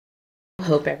I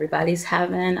hope everybody's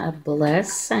having a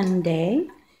blessed Sunday.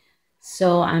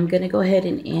 So I'm going to go ahead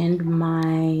and end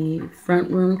my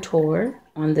front room tour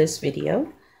on this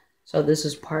video. So this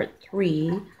is part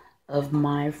 3 of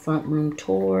my front room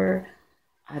tour.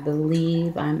 I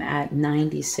believe I'm at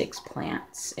 96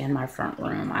 plants in my front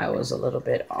room. I was a little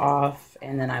bit off,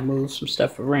 and then I moved some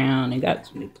stuff around and got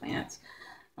some new plants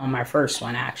on my first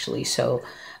one actually. So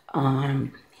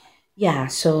yeah,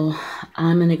 so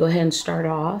I'm going to go ahead and start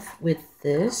off with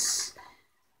this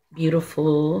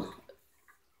beautiful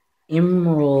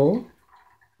emerald,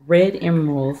 red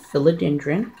emerald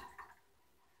philodendron.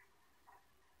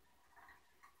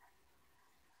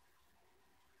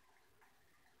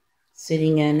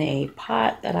 Sitting in a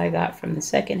pot that I got from the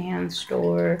secondhand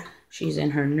store. She's in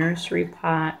her nursery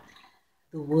pot.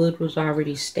 The wood was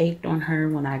already staked on her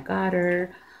when I got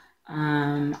her.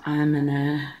 I'm going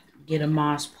to get a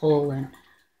moss pole and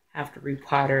have to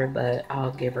repot her, but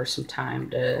I'll give her some time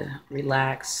to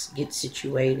relax, get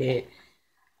situated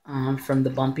from the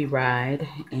bumpy ride,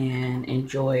 and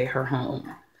enjoy her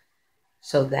home.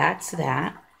 So that's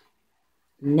that.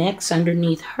 Next,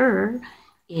 underneath her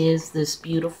is this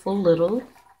beautiful little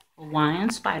Hawaiian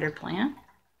spider plant.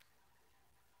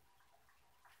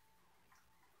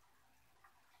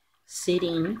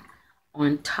 Sitting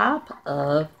on top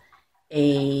of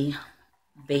a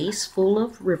vase full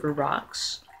of river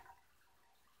rocks.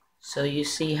 So you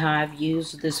see how I've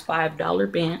used this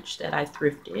 $5 bench that I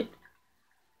thrifted.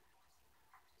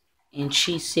 And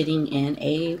she's sitting in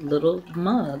a little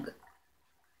mug.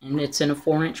 And it's in a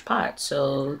 4-inch pot.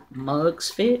 So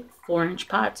mugs fit 4-inch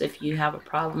pots if you have a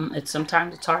problem.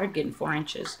 Sometimes it's hard getting 4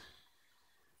 inches.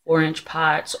 4-inch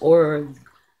pots or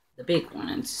the big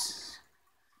ones.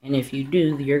 And if you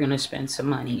do, you're going to spend some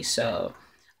money. So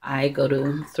I go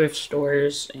to thrift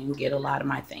stores and get a lot of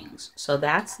my things. So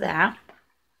that's that.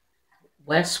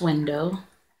 West window.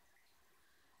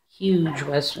 Huge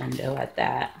west window at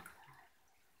that.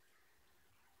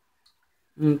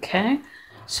 Okay.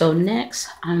 So next,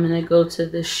 I'm going to go to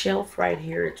this shelf right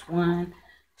here. It's 1,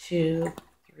 2,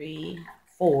 3,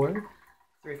 4.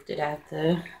 Thrifted at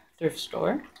the thrift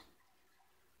store.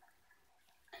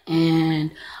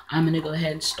 And I'm going to go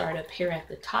ahead and start up here at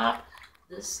the top.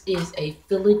 This is a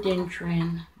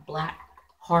philodendron black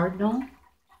cardinal.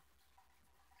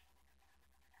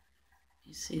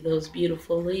 You see those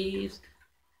beautiful leaves?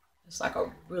 It's like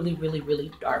a really, really,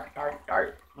 really dark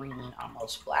green,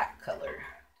 almost black color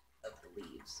of the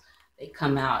leaves. They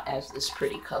come out as this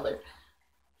pretty color.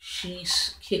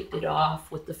 She's kicked it off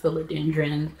with the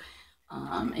philodendron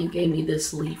and gave me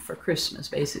this leaf for Christmas.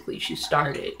 Basically, she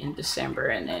started in December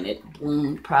and then it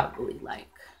bloomed probably like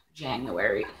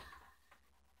January.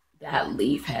 That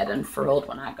leaf had unfurled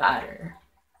when I got her.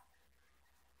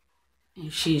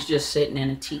 And she's just sitting in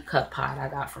a teacup pot I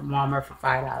got from Walmart for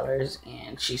 $5,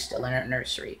 and she's still in her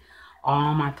nursery.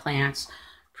 All my plants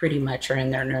pretty much are in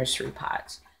their nursery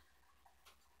pots.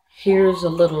 Here's a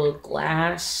little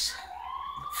glass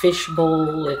fish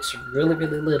bowl. It's really,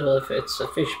 really little if it's a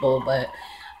fish bowl, but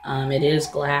it is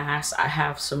glass. I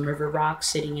have some river rocks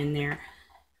sitting in there,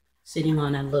 sitting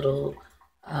on a little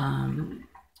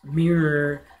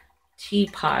mirror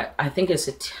teapot. I think it's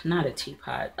not a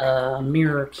teapot, a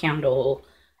mirror candle,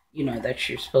 you know, that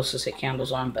you're supposed to set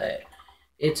candles on, but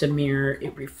it's a mirror.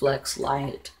 It reflects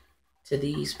light to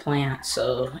these plants,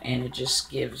 so, and it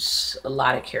just gives a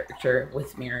lot of character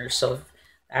with mirrors. So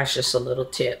that's just a little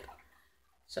tip.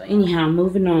 So anyhow,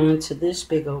 moving on to this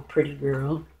big old pretty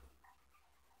girl.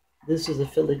 This is a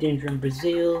philodendron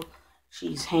Brazil.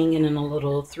 She's hanging in a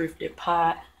little thrifted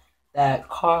pot that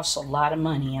costs a lot of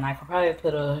money, and I could probably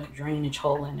put a drainage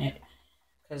hole in it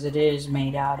because it is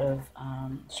made out of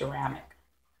ceramic.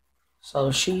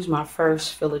 So she's my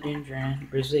first philodendron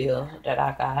Brazil that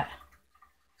I got.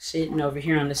 Sitting over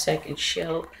here on the second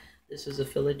shelf, this is a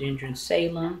philodendron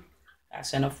Salem.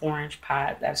 That's in a 4-inch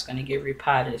pot. That's going to get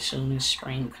repotted as soon as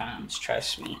spring comes,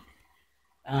 trust me.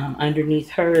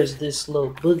 Underneath her is this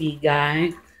little boogie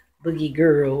guy, boogie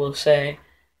girl, we'll say.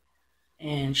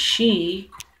 And she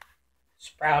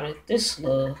sprouted this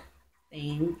little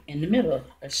thing in the middle,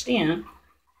 a stem.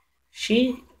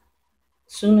 As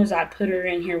soon as I put her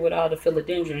in here with all the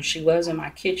philodendrons, she was in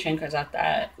my kitchen because I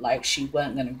thought like she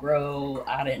wasn't going to grow.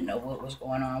 I didn't know what was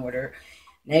going on with her.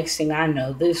 Next thing I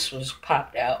know, this was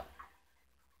popped out.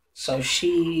 So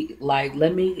she like,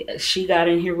 she got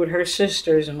in here with her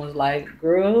sisters and was like,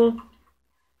 girl.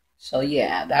 So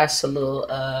yeah, that's a little,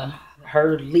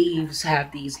 her leaves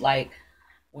have these like,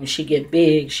 when she get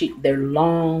big, they're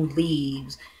long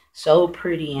leaves, so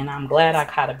pretty, and I'm glad I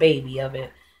caught a baby of it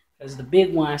Because the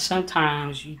big ones,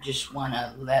 sometimes you just want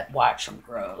to watch them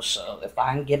grow. So if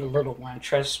I can get a little one,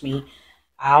 trust me,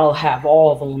 I'll have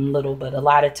all of them little. But a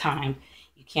lot of time,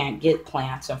 you can't get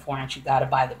plants and foreigns. You got to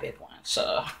buy the big ones.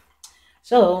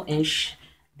 So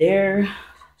they're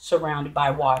surrounded by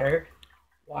water.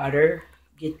 Water,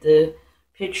 get the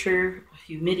picture,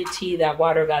 humidity. That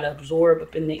water got to absorb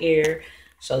up in the air.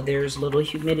 So there's little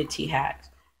humidity hacks.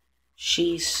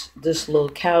 She's this little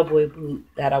cowboy boot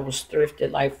that I was thrifted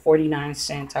like 49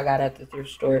 cents. I got at the thrift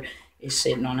store is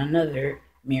sitting on another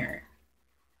mirror.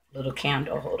 Little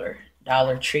candle holder.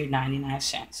 Dollar Tree, 99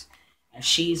 cents. And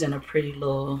she's in a pretty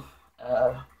little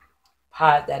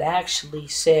pot that actually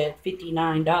said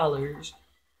 $59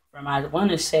 from, I want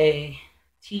to say,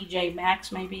 TJ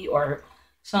Maxx maybe, or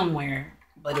somewhere.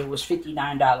 But it was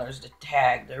 $59, the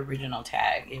tag, the original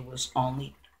tag. It was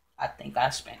only, I think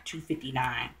I spent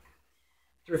 $2.59.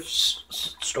 Thrift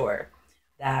store.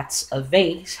 That's a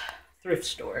vase thrift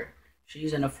store.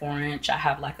 She's in a 4-inch. I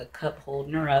have like a cup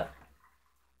holding her up.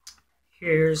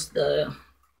 Here's the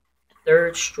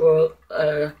third shelf.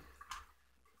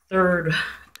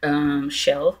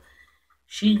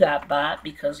 She got bought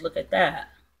because look at that.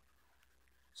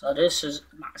 So this is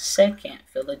my second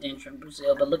philodendron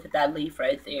Brazil, but look at that leaf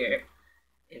right there.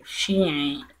 If she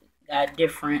ain't got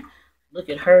different, look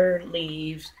at her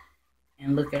leaves.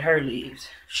 And look at her leaves.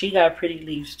 She got pretty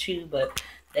leaves too, but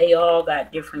they all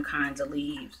got different kinds of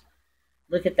leaves.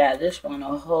 Look at that. This one,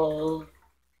 a whole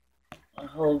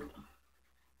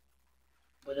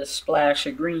with a splash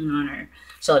of green on her.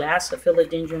 So that's a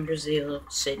philodendron Brazil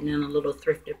sitting in a little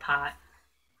thrifted pot.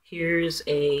 Here's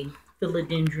a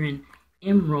philodendron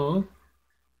emerald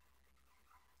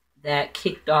that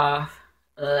kicked off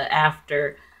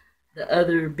after the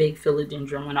other big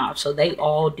philodendron went off. So they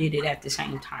all did it at the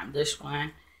same time. This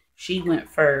one, she went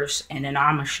first, and then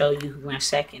I'm going to show you who went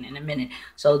second in a minute.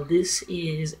 So this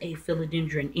is a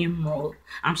philodendron emerald.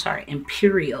 I'm sorry,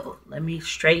 imperial. Let me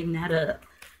straighten that up.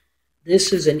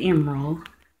 This is an emerald.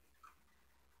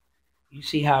 You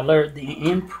see how the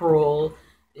imperial,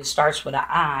 it starts with an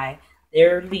I.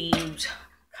 Their leaves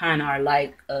kind of are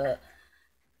like,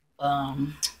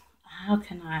 how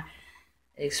can I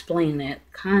explain that?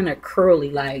 Kind of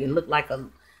curly, like it looked like a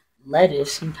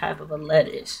lettuce, some type of a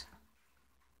lettuce.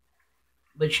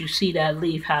 But you see that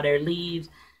leaf, how their leaves,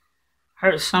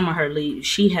 some of her leaves,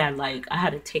 she had like, I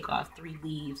had to take off 3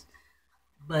 leaves,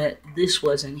 but this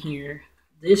wasn't here.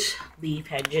 This leaf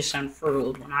had just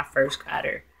unfurled when I first got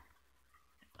her.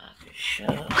 If I could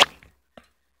show,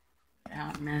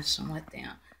 without messing with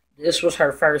them. This was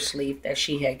her first leaf that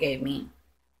she had gave me.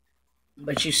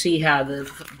 But you see how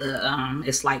the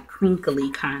it's like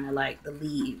crinkly, kind of like the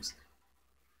leaves.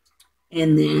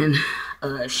 And then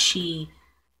she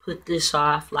put this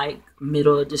off like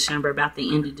middle of December, about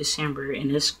the end of December,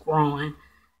 and it's growing,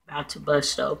 about to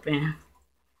bust open.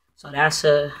 So that's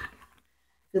a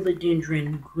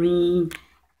philodendron green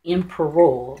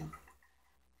imperial.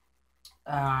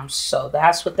 So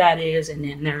that's what that is. And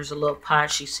then there's a little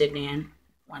pot she's sitting in.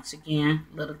 Once again,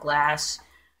 little glass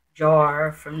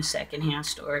jar from the secondhand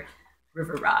store,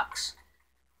 River Rocks.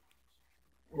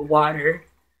 Water,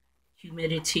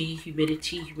 humidity,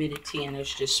 and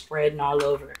it's just spreading all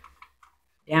over.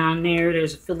 Down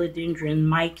there's a philodendron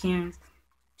micans,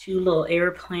 2 little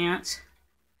air plants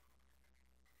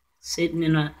sitting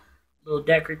in a little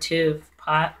decorative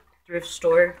pot, thrift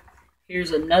store.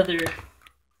 Here's another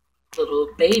little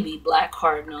baby black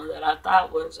cardinal that I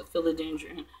thought was a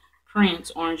philodendron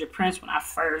Prince, Orange Prince, when I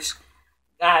first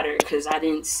got her, because I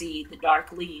didn't see the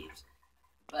dark leaves.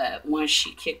 But once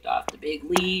she kicked off the big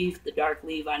leaf, the dark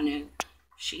leaf, I knew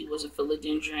she was a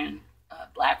philodendron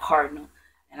black cardinal.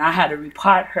 And I had to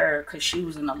repot her because she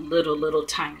was in a little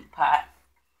tiny pot.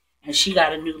 And she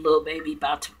got a new little baby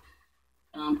about to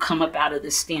come up out of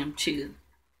the stem too.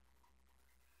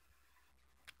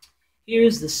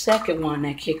 Here's the second one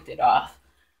that kicked it off.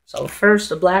 So first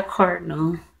the black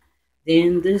cardinal,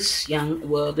 then this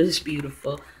this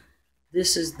beautiful.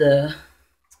 This is the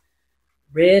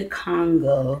red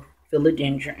Congo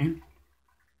philodendron.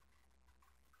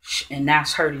 And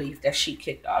that's her leaf that she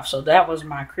kicked off. So that was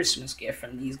my Christmas gift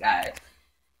from these guys.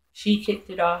 She kicked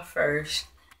it off first.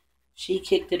 She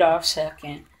kicked it off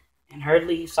second. And her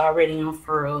leaf's already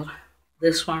unfurled.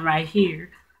 This one right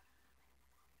here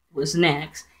was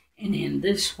next. And then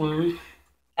this one,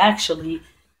 actually,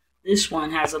 this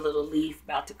one has a little leaf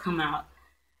about to come out.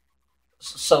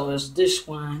 So it's this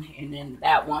one, and then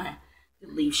that one, the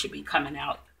leaf should be coming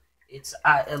out. It's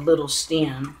a little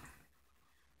stem.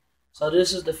 So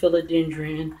this is the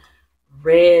philodendron,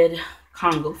 red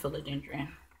Congo philodendron.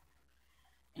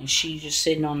 And she's just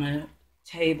sitting on the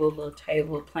table, little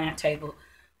table, plant table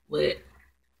with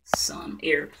some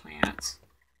air plants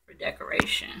for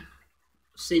decoration.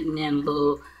 Sitting in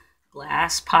little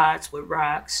glass pots with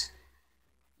rocks,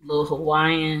 little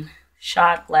Hawaiian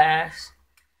shot glass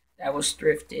that was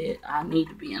thrifted. I need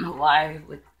to be in Hawaii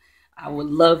with. I would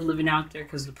love living out there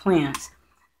because the plants.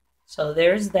 So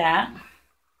there's that.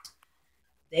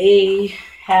 They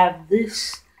have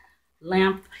this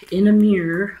lamp in a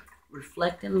mirror,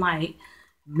 reflecting light,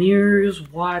 mirrors,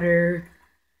 water,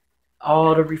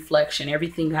 all the reflection.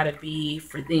 Everything got to be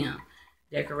for them.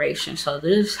 Decoration. So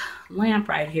this lamp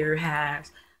right here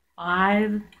has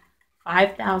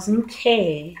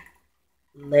 5,000K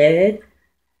LED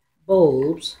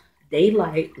bulbs,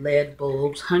 daylight LED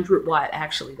bulbs, 100 watt,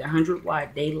 actually they're 100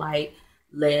 watt daylight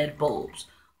LED bulbs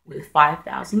with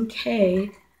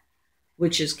 5,000K,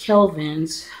 which is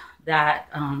Kelvins, that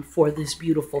for this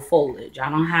beautiful foliage. I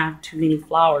don't have too many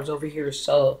flowers over here,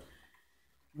 so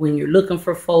when you're looking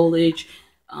for foliage,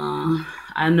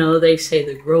 I know they say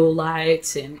the grow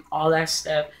lights and all that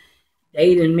stuff,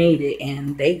 they done made it,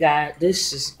 and they got,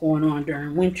 this is going on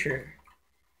during winter.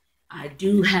 I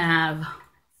do have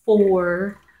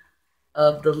 4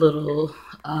 of the little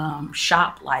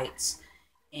shop lights,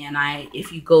 and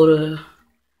if you go to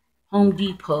Home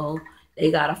Depot,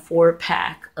 they got a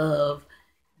 4-pack of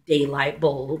daylight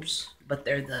bulbs, but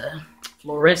they're the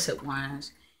fluorescent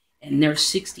ones, and they're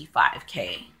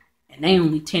 65K, and they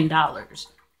only $10.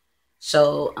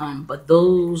 So, but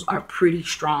those are pretty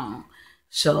strong.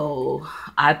 So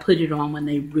I put it on when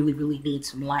they really, really need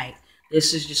some light.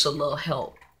 This is just a little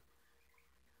help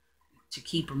to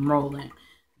keep them rolling.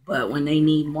 But when they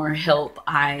need more help,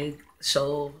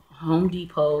 so Home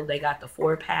Depot, they got the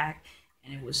 4-pack,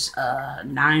 and it was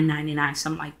 $9.99,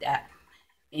 something like that.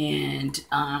 And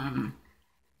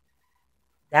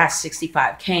that's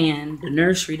 65K. And the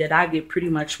nursery that I get pretty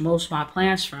much most of my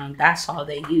plants from, that's all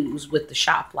they use with the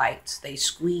shop lights. They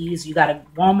squeeze.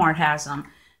 Walmart has them,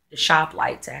 the shop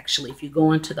lights, actually. If you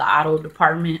go into the auto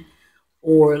department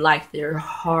or like their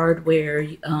hardware,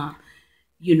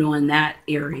 in that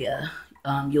area,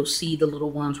 you'll see the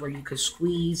little ones where you could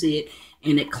squeeze it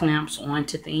and it clamps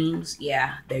onto things.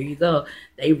 Yeah, there you go.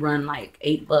 They run like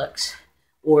 $8,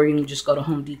 or you can just go to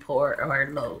Home Depot or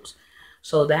Lowe's.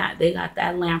 So that they got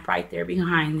that lamp right there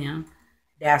behind them.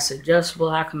 That's adjustable.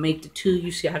 I can make the 2.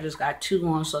 You see, I just got 2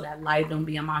 on so that light don't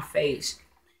be in my face.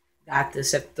 Got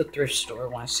this at the thrift store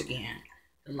once again.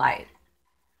 The light.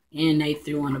 And they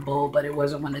threw in a bulb, but it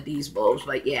wasn't one of these bulbs.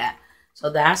 But yeah, so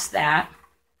that's that.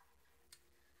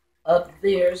 Up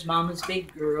there's Mama's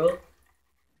Big Girl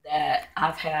that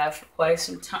I've had for quite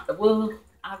some time. Well,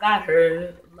 I got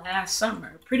her last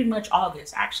summer, pretty much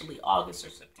August. Actually, August or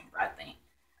September, I think.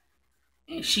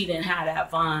 And she didn't have that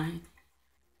vine.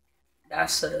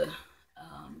 That's a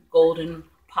golden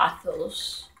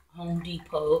pothos, Home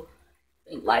Depot. I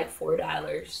think like $4,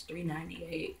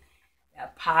 $3.98.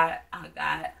 That pot I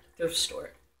got thrift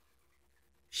store.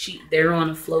 They're on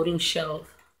a floating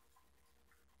shelf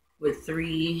with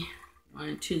 3.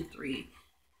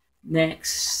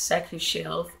 Next, second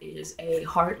shelf is a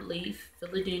heartleaf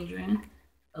philodendron,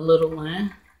 a little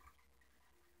one.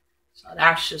 So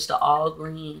that's just the all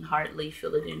green heartleaf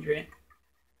philodendron.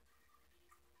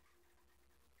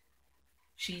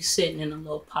 She's sitting in a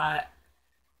little pot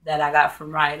that I got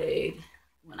from Rite Aid.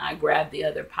 When I grabbed the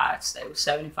other pots, they were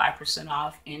 75%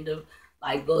 off.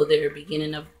 Go there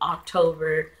beginning of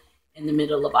October, in the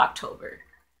middle of October.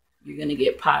 You're gonna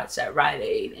get pots at Rite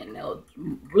Aid, and they'll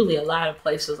really, a lot of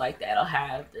places like that will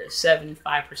have the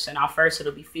 75% off. First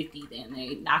it'll be 50, then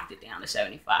they knocked it down to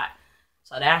 75.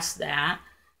 So that's that.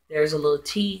 There's a little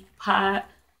teapot,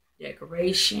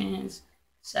 decorations,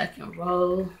 second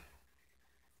row.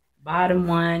 Bottom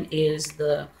one is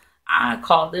I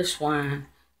call this one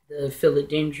the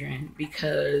philodendron,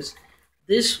 because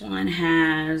this one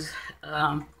has,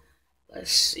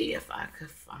 let's see if I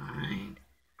could find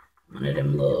one of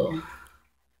them little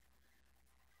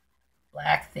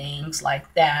black things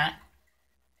like that.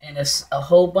 And it's a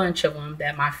whole bunch of them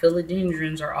that my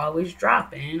philodendrons are always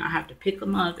dropping. I have to pick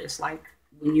them up. It's like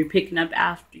when you're picking up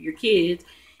after your kids,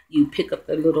 you pick up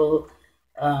the little,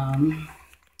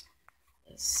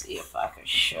 let's see if I can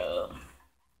show.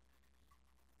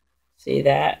 See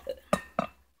that?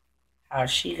 How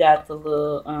she got the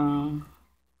little,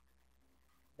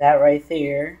 that right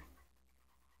there.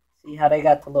 See how they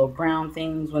got the little brown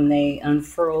things when they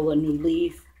unfurl a new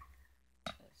leaf?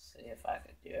 Let's see if I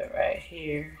could do it right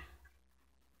here.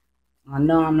 I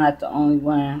know I'm not the only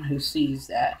one who sees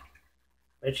that.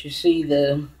 But you see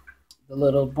the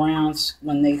little browns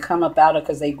when they come up out of,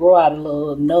 because they grow out of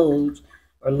little nodes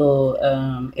or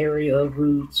little area of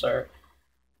roots or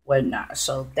whatnot.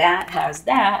 So that has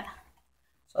that.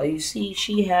 So you see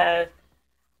she had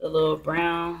the little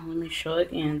brown, let me show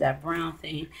again, that brown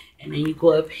thing. And then you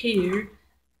go up here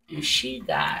and she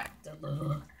got the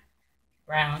little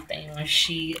brown thing when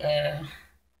she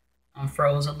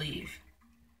unfroze a leaf.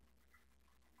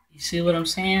 You see what I'm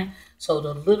saying? So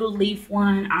the little leaf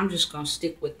one, I'm just gonna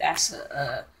stick with that's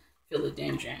a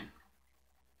philodendron,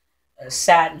 a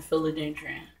satin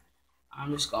philodendron.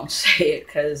 I'm just gonna say it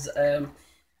because the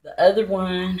other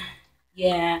one,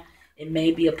 yeah, it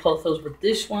may be a pothos, but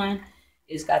this one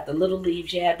is got the little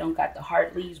leaves. Yeah, it don't got the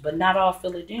hard leaves, but not all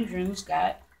philodendrons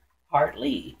got hard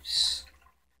leaves.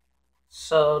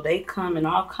 So they come in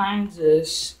all kinds of.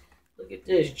 Look at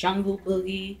this jungle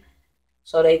boogie.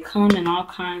 So they come in all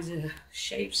kinds of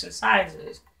shapes and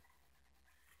sizes.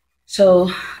 So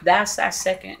that's that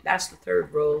second. That's the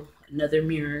third row. Another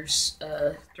mirrors,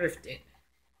 thrifted.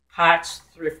 Pots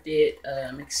thrifted,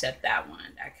 except that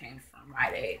one that came from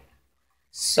Rite Aid.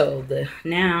 So the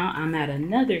now I'm at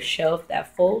another shelf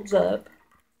that folds up,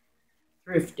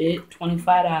 thrifted,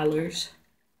 $25.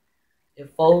 It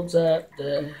folds up.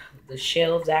 The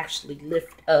shelves actually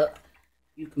lift up.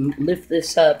 You can lift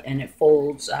this up and it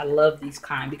folds. I love these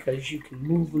kind because you can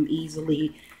move them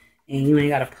easily, and you ain't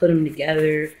got to put them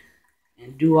together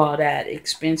and do all that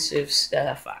expensive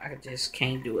stuff. I just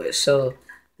can't do it. So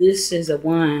this is a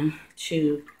 1,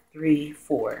 2, 3,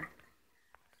 4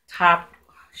 top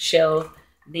shelf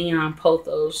neon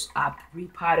pothos. I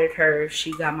repotted her.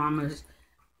 She got mama's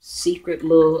secret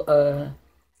little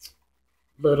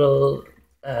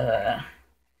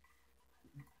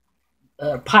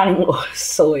potting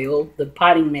soil, the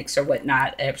potting mix or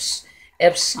whatnot,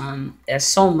 Epsom,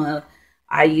 Esoma.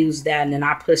 I use that, and then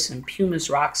I put some pumice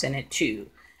rocks in it too.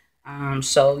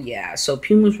 So yeah, so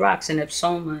pumice rocks and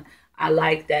Epsoma, I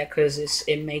like that because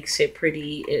it makes it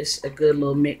pretty. It's a good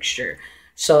little mixture.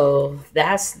 So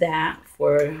that's that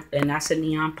for, and that's a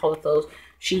neon pothos.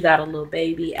 She got a little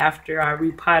baby after I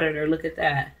repotted her. Look at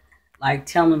that, like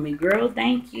telling me, "Girl,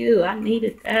 thank you. I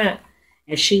needed that."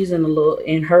 And she's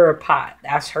in her pot.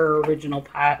 That's her original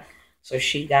pot. So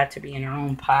she got to be in her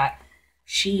own pot.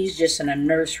 She's just in a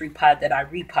nursery pot that I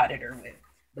repotted her with.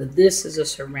 But this is a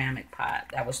ceramic pot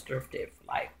that was thrifted for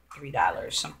like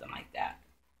 $3, something like that.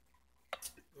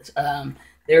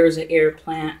 There is an air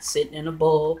plant sitting in a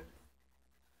bowl,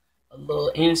 a little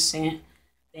incense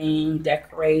thing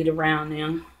decorated around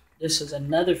them. This is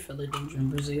another philodendron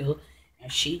Brazil,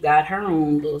 and she got her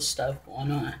own little stuff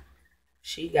going on.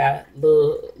 She got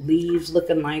little leaves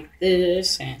looking like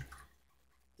this, and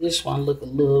this one look a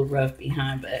little rough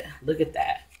behind, but look at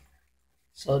that.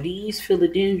 So these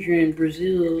philodendron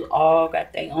Brazil all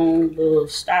got their own little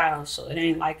style, so it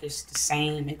ain't like it's the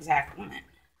same exact one.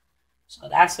 So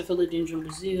that's a philodendron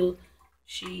Brazil.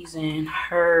 She's in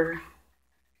her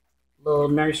little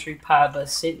nursery pot, but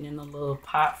sitting in a little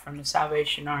pot from the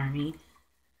Salvation Army.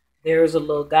 There's a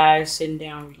little guy sitting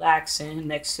down relaxing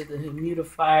next to the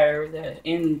humidifier. The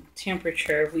in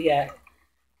temperature, we at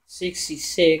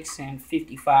 66 and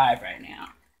 55 right now.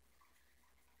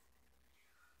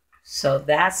 So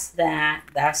that's that.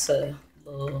 That's a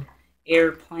little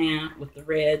air plant with the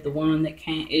red. The one that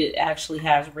came, it actually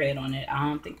has red on it. I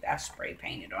don't think that's spray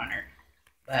painted on her,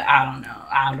 but I don't know.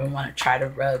 I don't want to try to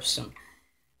rub some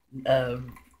uh,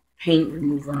 paint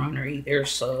remover on her either.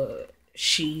 So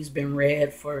she's been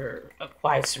red for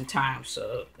quite some time.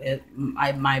 So it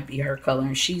might be her color,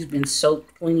 and she's been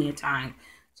soaked plenty of times.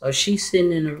 So she's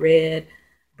sitting in a red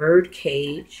bird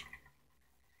cage.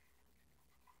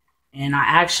 And I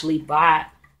actually bought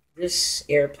this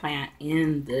air plant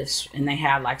in this, and they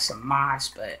had like some moss,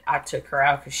 but I took her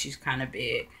out because she's kind of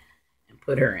big and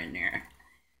put her in there.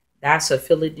 That's a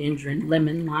philodendron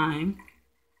lemon lime.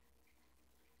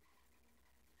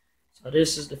 So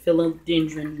this is the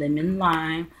philodendron lemon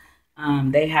lime.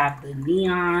 They have the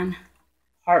neon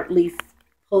heartleaf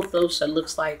pothos that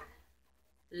looks like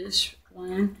this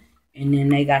one. And then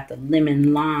they got the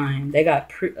lemon lime. They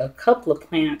got a couple of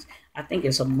plants. I think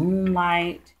it's a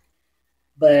moonlight.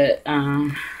 But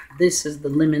this is the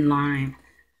lemon lime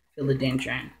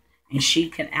philodendron. And she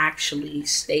can actually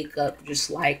stake up just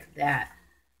like that,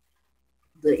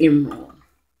 the emerald.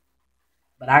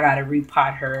 But I got to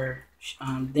repot her.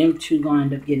 Them two going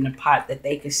to end up getting a pot that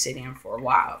they could sit in for a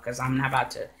while, because I'm not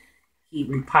about to keep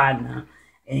repotting them.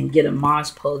 And get a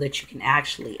moss pole that you can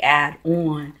actually add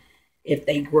on if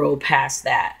they grow past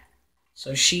that.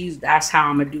 So that's how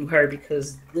I'm gonna do her,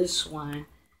 because this one,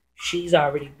 she's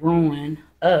already growing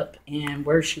up, and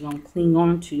where's she gonna cling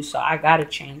on to? So I gotta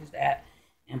change that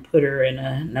and put her in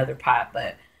another pot.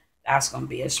 But that's gonna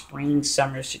be a spring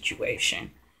summer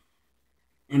situation.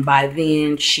 And by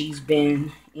then, she's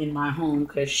been in my home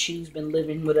because she's been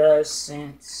living with us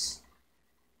since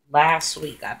last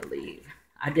week, I believe.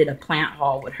 I did a plant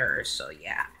haul with her, so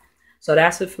yeah. So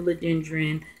that's a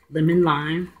philodendron lemon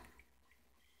lime.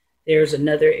 There's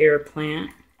another air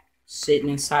plant sitting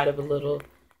inside of a little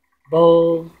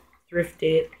bowl,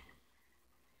 thrifted.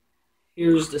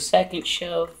 Here's the second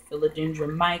shelf,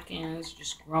 philodendron micans,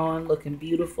 just growing, looking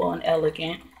beautiful and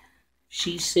elegant.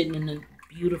 She's sitting in a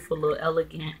beautiful little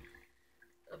elegant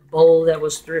bowl that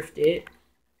was thrifted.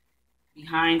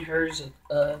 Behind her's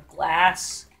a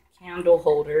glass candle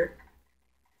holder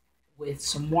with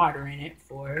some water in it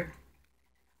for,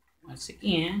 once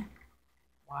again,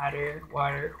 water,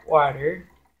 water, water.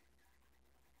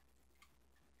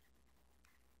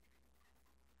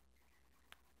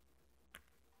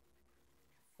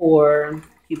 For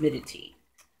humidity.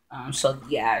 So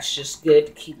yeah, it's just good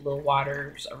to keep little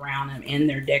waters around them, and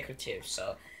they're decorative.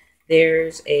 So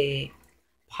there's a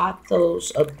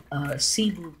pothos, a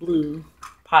sea blue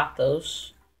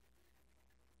pothos.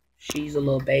 She's a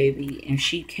little baby, and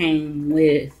she came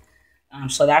with.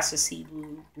 So that's a sea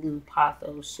blue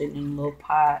pothos sitting in a little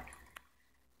pot.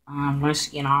 Once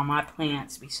again, all my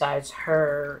plants besides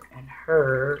her and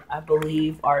her, I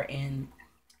believe, are in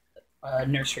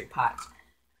nursery pots.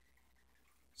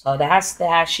 So that's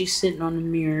that. She's sitting on the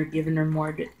mirror, giving her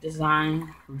more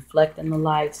design, reflecting the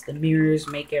lights. The mirrors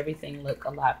make everything look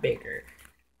a lot bigger.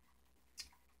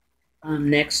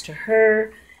 Next to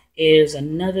her is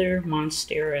another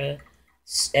Monstera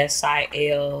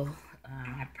SIL.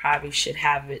 I probably should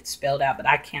have it spelled out, but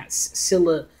I can't.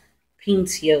 Scylla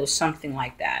Pincio, something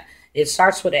like that. It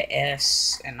starts with an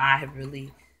S, and I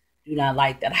really do not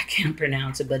like that. I can't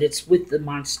pronounce it, but it's with the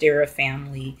Monstera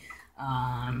family.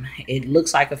 It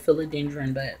looks like a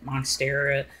philodendron, but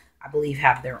Monstera, I believe,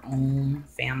 have their own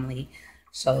family.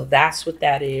 So that's what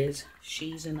that is.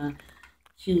 She's in a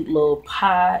cute little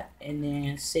pot and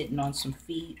then sitting on some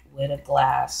feet with a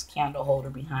glass candle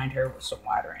holder behind her with some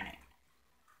water in it.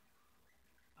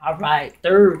 All right,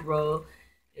 third row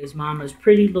is Mama's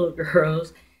pretty little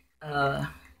girls.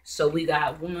 So we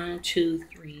got 1, 2,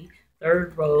 3,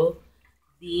 third row.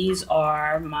 These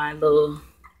are my little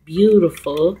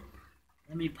beautiful.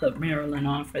 Let me put Marilyn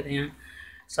on for them.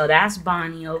 So that's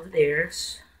Bonnie over there.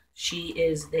 She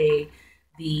is the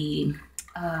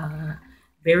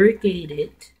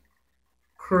variegated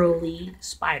curly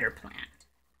spider plant.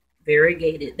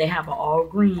 Variegated. They have an all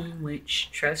green, which,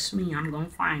 trust me, I'm going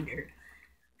to find her.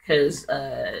 Because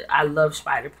I love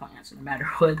spider plants. No matter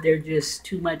what, they're just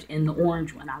too much in the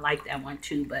orange one. I like that one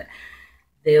too, but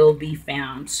they'll be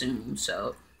found soon.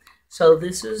 So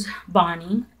this is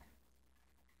Bonnie.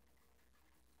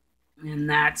 And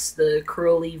that's the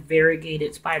curly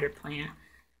variegated spider plant.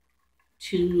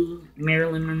 2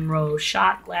 Marilyn Monroe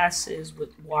shot glasses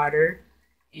with water,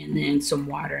 and then some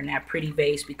water in that pretty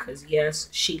vase because yes,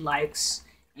 she likes,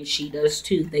 and she does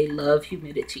too, they love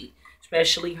humidity,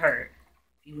 especially her.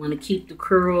 If you want to keep the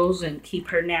curls and keep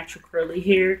her natural curly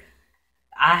hair,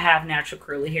 I have natural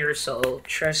curly hair, so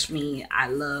trust me, I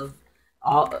know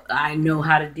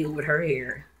how to deal with her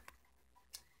hair.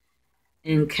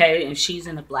 Okay, and she's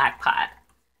in a black pot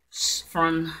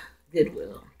from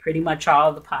Goodwill. Pretty much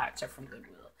all the pots are from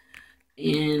Goodwill.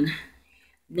 And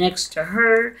next to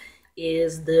her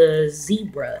is the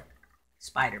zebra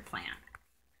spider plant.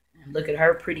 And look at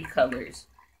her pretty colors.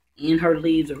 And her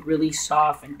leaves are really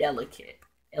soft and delicate,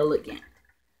 elegant.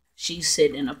 She's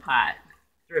sitting in a pot,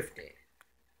 thrifted.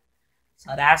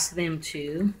 So that's them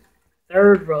two.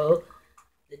 Third row,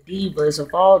 the divas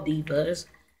of all divas.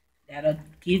 That'll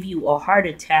give you a heart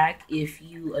attack if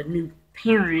you a new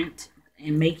parent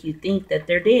and make you think that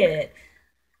they're dead.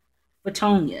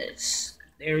 Petunias.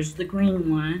 There's the green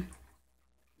one,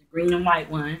 the green and white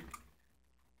one.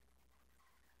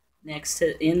 Next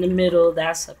to, in the middle,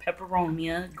 that's a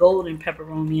peperonia, golden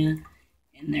peperonia.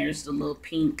 And there's the little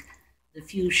pink, the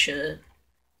fuchsia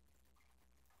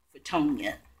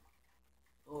Frontonia,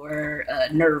 or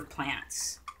nerve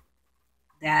plants.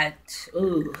 That,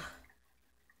 ooh.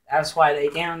 That's why they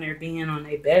down there being on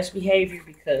their best behavior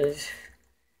because,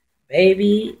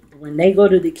 baby, when they go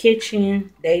to the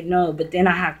kitchen, they know. But then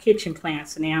I have kitchen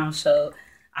plants now, so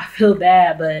I feel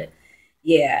bad. But,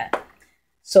 yeah.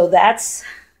 So that's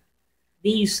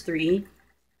these 3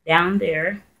 down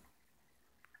there.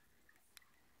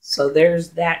 So there's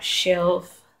that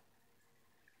shelf.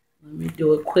 Let me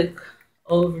do a quick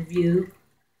overview.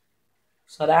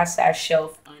 So that's that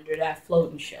shelf under that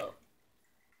floating shelf.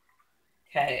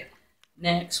 Okay,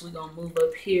 next we're going to move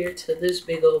up here to this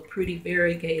big old pretty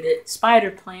variegated spider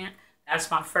plant.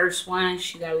 That's my first one.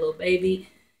 She got a little baby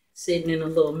sitting in a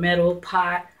little metal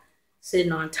pot.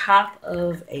 sitting on top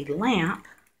of a lamp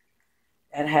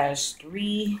that has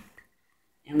 3,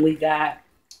 and we got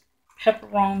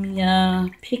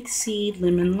peperonia, pixie,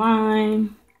 lemon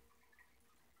lime,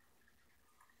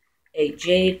 a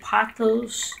jade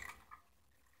pothos,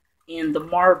 and the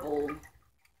marble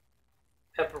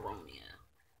peperonia.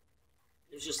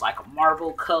 It's just like a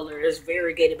marble color. It's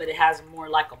variegated, but it has more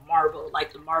like a marble,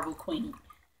 like the marble queen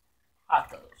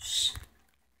pothos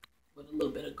with a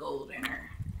little bit of gold in her.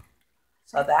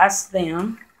 So that's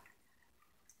them.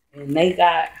 And they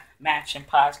got matching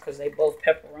pots because they both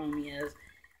peperonias.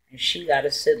 And she got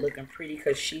to sit looking pretty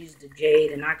because she's the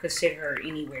jade, and I could sit her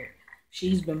anywhere.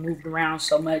 She's been moved around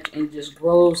so much and just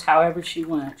grows however she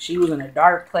wants. She was in a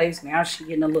dark place. Now she's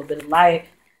getting a little bit of light.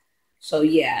 So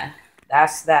yeah,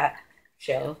 that's that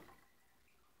show.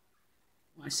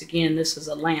 Once again, this is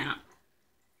a lamp.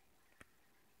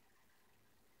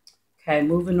 Okay,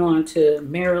 moving on to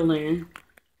Maryland.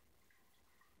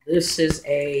 This is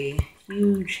a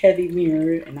huge heavy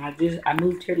mirror, and I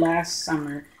moved here last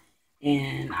summer,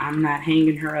 and I'm not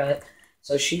hanging her up.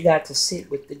 So she got to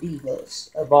sit with the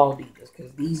divas of all divas,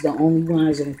 because these are the only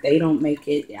ones, and if they don't make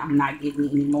it, I'm not getting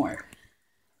any more.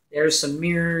 There's some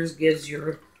mirrors, gives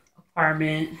your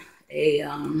apartment a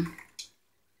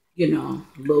a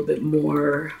little bit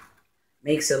more,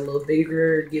 makes it a little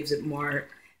bigger, gives it more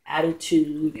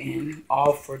attitude, and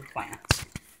all for the plants.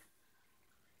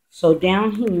 So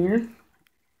down here,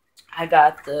 I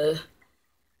got the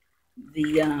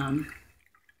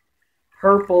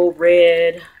purple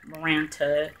red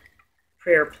Maranta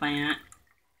prayer plant.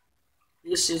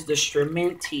 This is the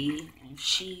Strumenti, and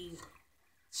she's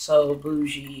so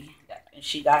bougie. And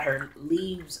she got her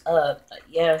leaves up.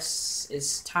 Yes,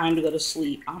 it's time to go to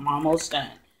sleep. I'm almost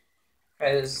done.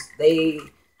 Because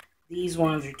these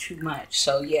ones are too much.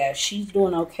 So yeah, she's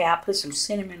doing okay. I put some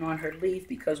cinnamon on her leaf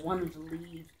because one of the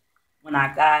leaves, when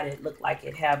I got it, looked like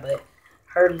it had, but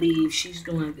her leaves, she's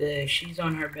doing good. She's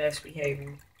on her best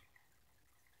behavior.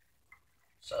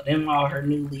 So them all her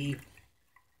new leaves.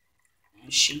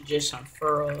 And she just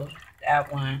unfurled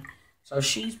that one. So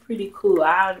she's pretty cool.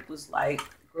 I was like,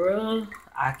 girl,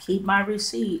 I keep my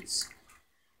receipts.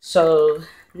 So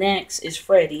next is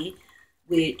Freddie,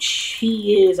 which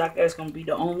he is, I guess, going to be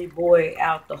the only boy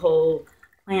out the whole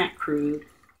plant crew.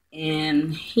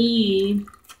 And he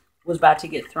was about to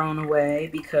get thrown away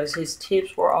because his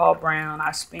tips were all brown.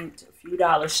 I spent a few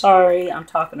dollars. Sorry, I'm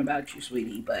talking about you,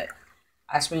 sweetie, but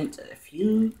I spent a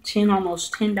few,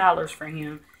 almost $10 for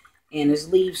him. And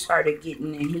his leaves started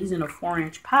getting, and he's in a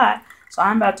 4-inch pot. So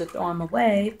I'm about to throw him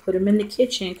away, put him in the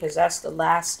kitchen because that's the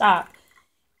last stop.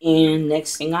 And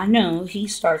next thing I know, he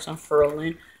starts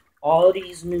unfurling all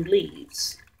these new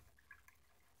leaves.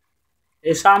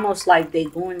 It's almost like they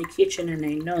go in the kitchen and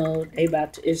they know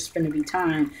it's going to be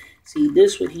time. See,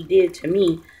 this what he did to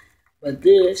me. But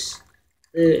this,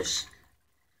 and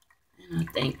I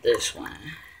think this one.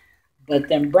 But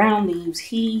them brown leaves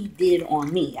he did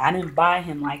on me. I didn't buy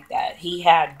him like that. He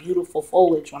had beautiful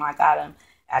foliage when I got him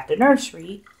at the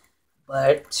nursery.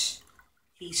 But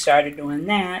he started doing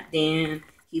that. Then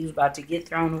he was about to get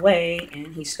thrown away.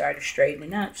 And he started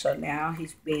straightening up. So now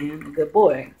he's being a good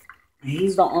boy. And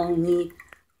he's the only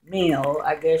male,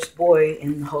 I guess, boy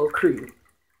in the whole crew.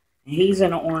 And he's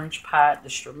in an orange pot. The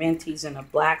Strumenti's in a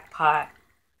black pot.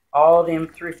 All them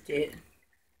thrifted.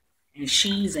 And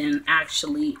she's in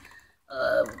actually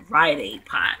Rite Aid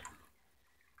pot.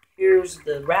 Here's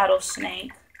the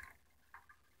rattlesnake.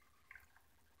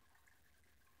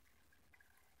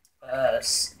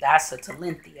 That's a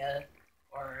Talentia,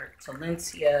 or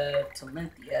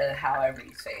Talentia, however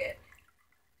you say it.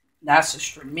 That's a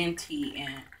Strumenti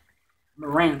and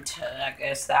Maranta. I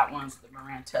guess that one's the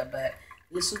Maranta, but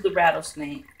this is the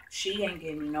rattlesnake. She ain't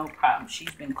giving me no problem.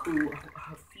 She's been cool.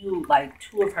 A few, like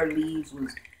 2 of her leaves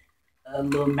was a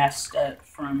little messed up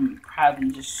from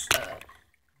probably just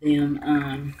them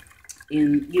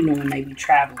when they be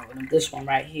traveling with them. This one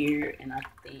right here, and I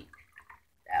think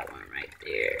that one right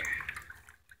there.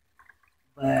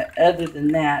 But other than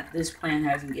that, this plant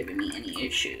hasn't given me any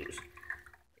issues.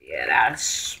 Yeah,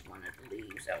 that's one of the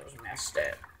leaves that was messed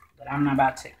up. But I'm not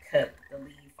about to cut the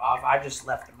leaf off. I just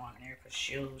left them on there because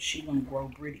she gonna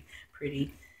grow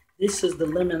pretty. This is the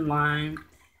lemon lime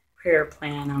prayer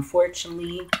plant.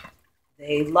 Unfortunately,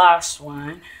 they lost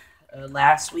one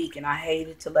last week, and I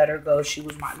hated to let her go. She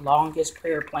was my longest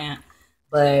prayer plant,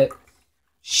 but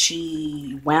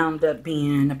she wound up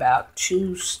being about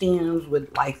 2 stems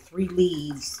with like 3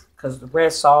 leaves because the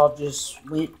rest all just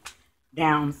went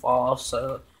downfall.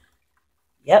 So,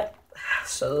 yep.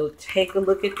 So take a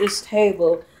look at this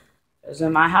table. Because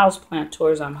in my houseplant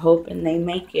tours, I'm hoping they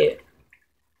make it.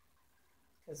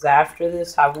 Because after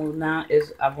this, I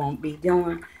won't be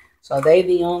doing. So they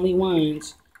the only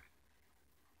ones.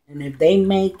 And if they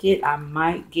make it, I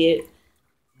might get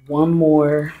one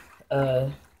more,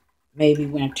 maybe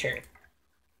winter.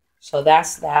 So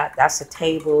that's that. That's a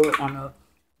table on a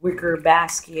wicker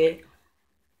basket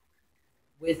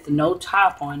with no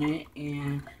top on it,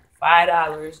 and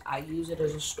 $5. I use it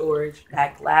as a storage.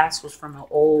 That glass was from an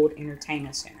old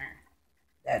entertainment center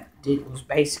was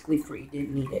basically free.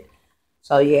 Didn't need it.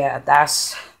 So yeah,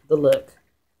 that's the look.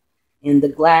 In the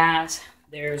glass,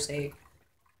 there's a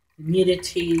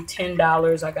humidity,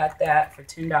 $10. I got that for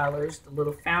 $10. The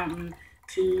little fountain,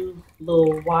 2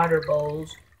 little water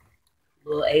bowls,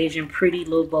 little Asian pretty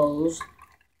little bowls,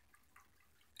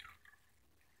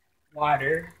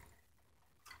 water.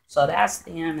 So that's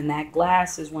them, and that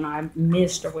glass is when I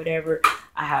missed or whatever.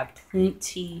 I have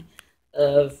plenty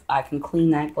of, I can clean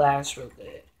that glass real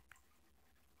good.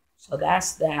 So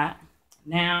that's that.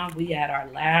 Now we at our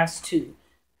last two.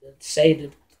 Say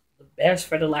the best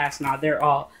for the last. Now they're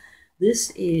all.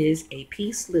 This is a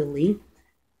peace lily.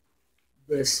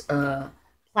 This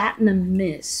platinum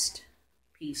mist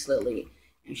peace lily,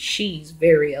 and she's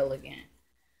very elegant.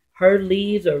 Her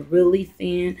leaves are really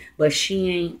thin, but she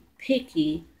ain't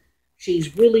picky.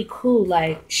 She's really cool.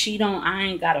 Like, I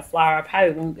ain't got a flower. I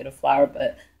probably won't get a flower,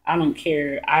 but I don't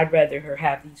care. I'd rather her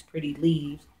have these pretty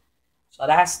leaves. So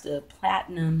that's the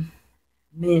platinum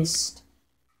mist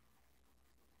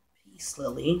peace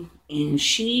lily. And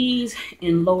she's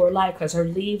in lower light because her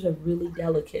leaves are really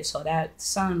delicate. So that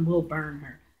sun will burn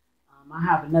her. I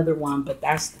have another one, but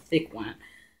that's the thick one.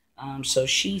 So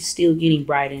she's still getting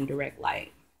bright in direct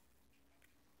light.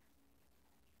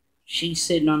 She's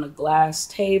sitting on a glass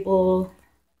table,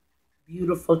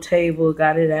 beautiful table.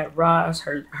 Got it at Ross.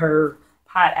 Her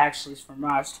pot actually is from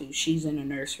Ross too. She's in a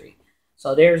nursery.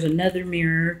 So there's another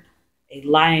mirror, a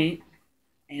light,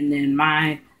 and then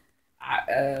my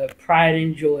pride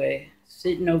and joy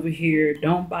sitting over here.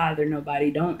 Don't bother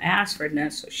nobody. Don't ask for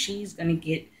nothing. So she's gonna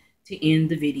get to end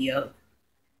the video.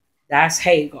 That's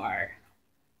Hagar,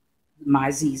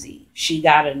 my ZZ. She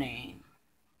got a name.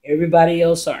 Everybody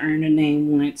else will earn a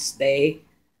name once they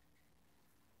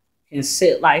can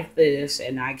sit like this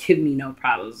and not give me no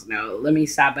problems. No, let me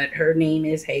stop. But her name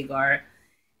is Hagar,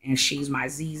 and she's my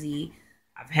ZZ.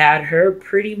 I've had her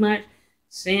pretty much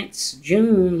since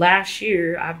June last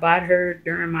year. I bought her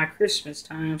during my Christmas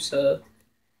time, so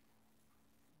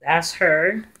that's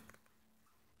her.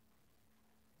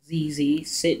 ZZ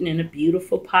sitting in a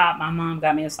beautiful pot. My mom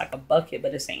got me. It's like a bucket,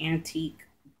 but it's an antique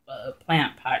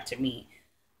plant pot to me,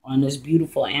 on this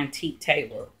beautiful antique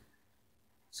table.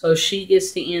 So she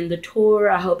gets to end the tour.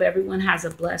 I hope everyone has a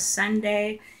blessed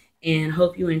Sunday, and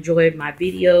hope you enjoyed my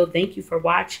video. Thank you for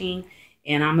watching,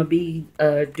 and I'm going to be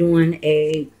doing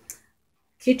a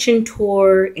kitchen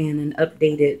tour and an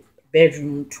updated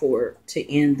bedroom tour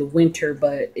to end the winter,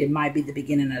 but it might be the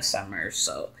beginning of summer.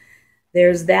 So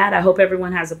there's that. I hope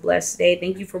everyone has a blessed day.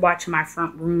 Thank you for watching my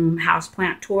front room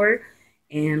houseplant tour,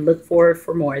 and look forward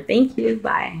for more. Thank you.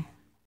 Bye.